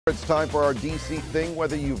It's time for our DC thing.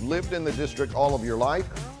 Whether you've lived in the district all of your life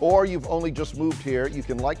or you've only just moved here, you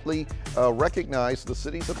can likely recognize the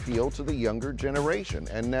city's appeal to the younger generation.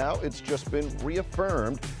 And now it's just been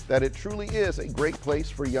reaffirmed that it truly is a great place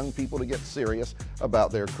for young people to get serious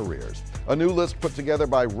about their careers. A new list put together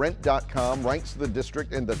by Rent.com ranks the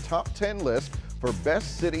district in the top 10 list for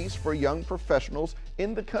best cities for young professionals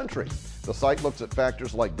in the country. The site looks at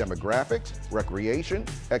factors like demographics, recreation,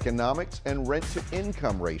 economics, and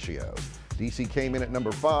rent-to-income ratios. DC came in at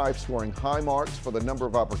number 5, scoring high marks for the number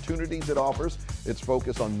of opportunities it offers, its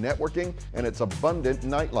focus on networking, and its abundant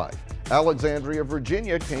nightlife. Alexandria,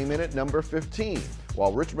 Virginia came in at number 15,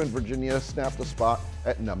 while Richmond, Virginia snapped a spot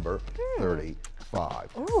at number 35.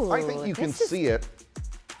 Ooh, I think you can see it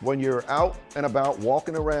when you're out and about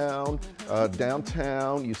walking around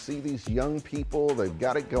downtown. You see these young people, they've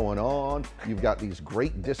got it going on. You've got these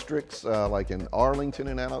great districts like in Arlington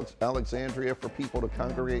and Alexandria for people to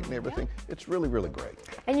congregate and everything. It's really, really great.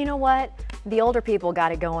 And you know what? The older people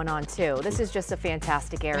got it going on too. This is just a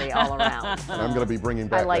fantastic area all around. And I'm going to be bringing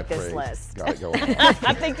back I like that this phrase. list. Got it going on.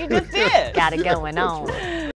 I think you just did. Got it going on. Right.